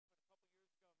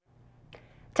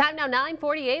Time now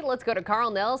 9:48. Let's go to Carl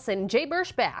Nelson. Jay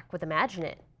Burschback with Imagine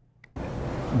It.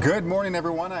 Good morning,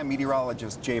 everyone. I'm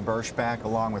meteorologist Jay Burschback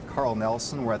along with Carl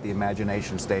Nelson. We're at the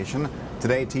Imagination Station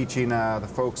today teaching the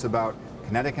folks about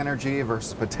kinetic energy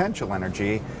versus potential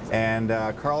energy. And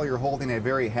Carl, you're holding a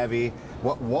very heavy,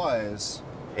 what was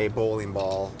a bowling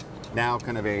ball, now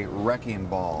kind of a wrecking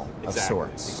ball of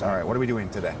sorts. Exactly. All right, what are we doing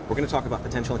today? We're going to talk about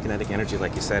potential and kinetic energy,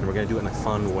 like you said. We're going to do it in a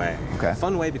fun way. Okay.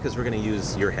 Fun way because we're going to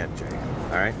use your head, Jay.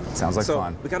 All right? Sounds like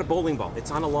fun. We got a bowling ball.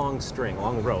 It's on a long string,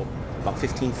 long rope, about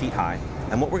 15 feet high.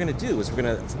 And what we're going to do is we're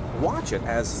going to watch it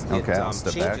as it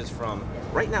changes from,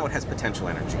 right now it has potential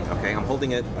energy, okay? I'm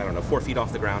holding it, I don't know, 4 feet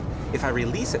off the ground. If I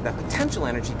release it, that potential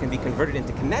energy can be converted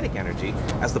into kinetic energy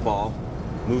as the ball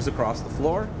moves across the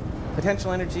floor.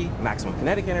 Potential energy, maximum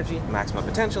kinetic energy, maximum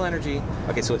potential energy.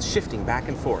 Okay, so it's shifting back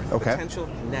and forth. Okay. Potential,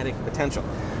 kinetic, potential.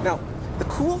 Now, the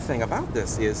cool thing about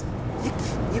this is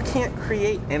you can't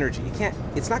create energy.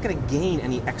 It's not going to gain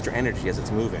any extra energy as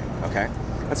it's moving, okay?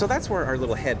 And so that's where our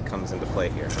little head comes into play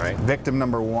here, right? Victim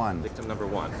number one. Victim number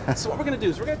one. So what we're going to do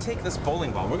is we're going to take this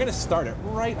bowling ball, we're going to start it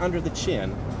right under the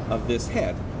chin of this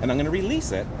head, and I'm going to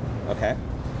release it, okay?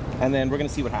 And then we're going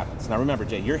to see what happens. Now remember,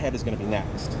 Jay, your head is going to be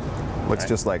next. Looks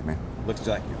just like me. Looks just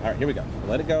like you. All right, here we go.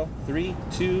 Let it go. 3,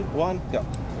 2, 1, go.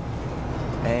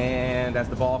 And as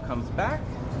the ball comes back,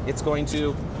 it's going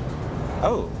to,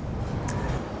 oh.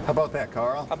 How about that,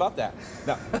 Carl? How about that?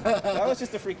 No, that was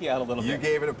just to freak you out a little bit. You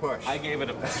gave it a push. I gave it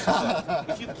a push. So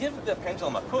if you give the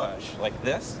pendulum a push, like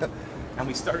this, and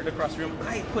we started across the room,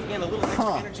 I put in a little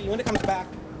extra energy. When it comes back,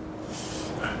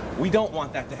 we don't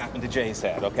want that to happen to Jay's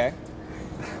head, okay?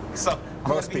 So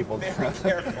Most people be very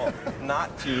careful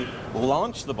not to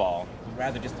launch the ball,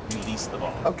 rather just release the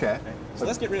ball. Okay. So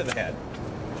let's get rid of the head.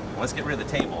 Let's get rid of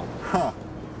the table.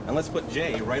 And let's put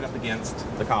Jay right up against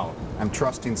the column. I'm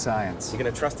trusting science. You're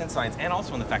going to trust in science and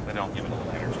also in the fact that I don't give it a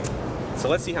little energy. So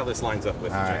let's see how this lines up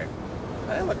with Jay.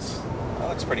 That looks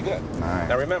pretty good. All right.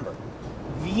 Now remember,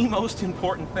 the most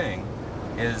important thing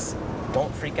is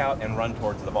don't freak out and run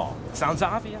towards the ball. It sounds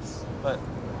obvious, but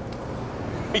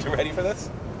are you ready for this?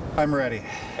 I'm ready.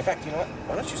 In fact, you know what?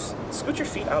 Why don't you scoot your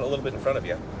feet out a little bit in front of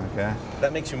you? Okay.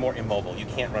 That makes you more immobile. You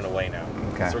can't run away now.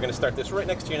 Okay. So we're going to start this right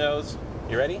next to your nose.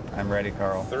 You ready? I'm ready,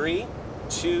 Carl. 3,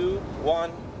 2,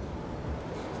 1.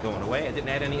 Going away. I didn't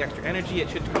add any extra energy. It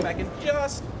should come back and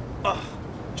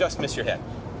just miss your head.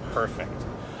 Perfect.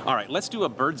 All right, let's do a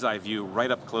bird's eye view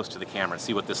right up close to the camera.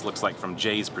 See what this looks like from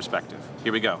Jay's perspective.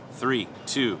 Here we go. 3,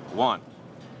 2, 1.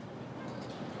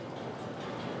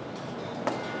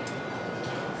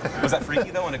 Was that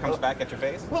freaky though when it comes back at your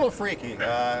face? A little freaky.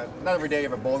 Not every day you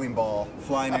have a bowling ball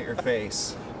flying at your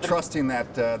face, trusting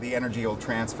that the energy will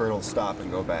transfer, it'll stop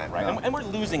and go back. Right, and we're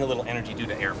losing a little energy due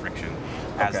to air friction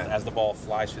as the ball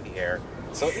flies through the air.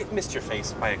 So it missed your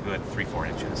face by a good 3-4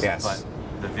 inches. Yes.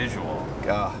 But the visual.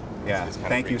 Yeah.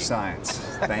 Thank you, science.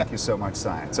 Thank you so much,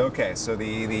 science. Okay, so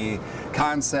the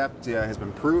concept has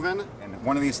been proven, and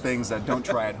one of these things that don't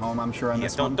try at home, I'm sure, on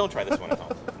this one. Don't try this one at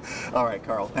home. All right,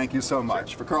 Carl, thank you so much.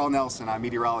 Sure. For Carl Nelson, I'm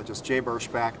meteorologist Jay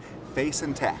Burschback. Face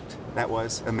intact. That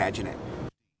was Imagine It.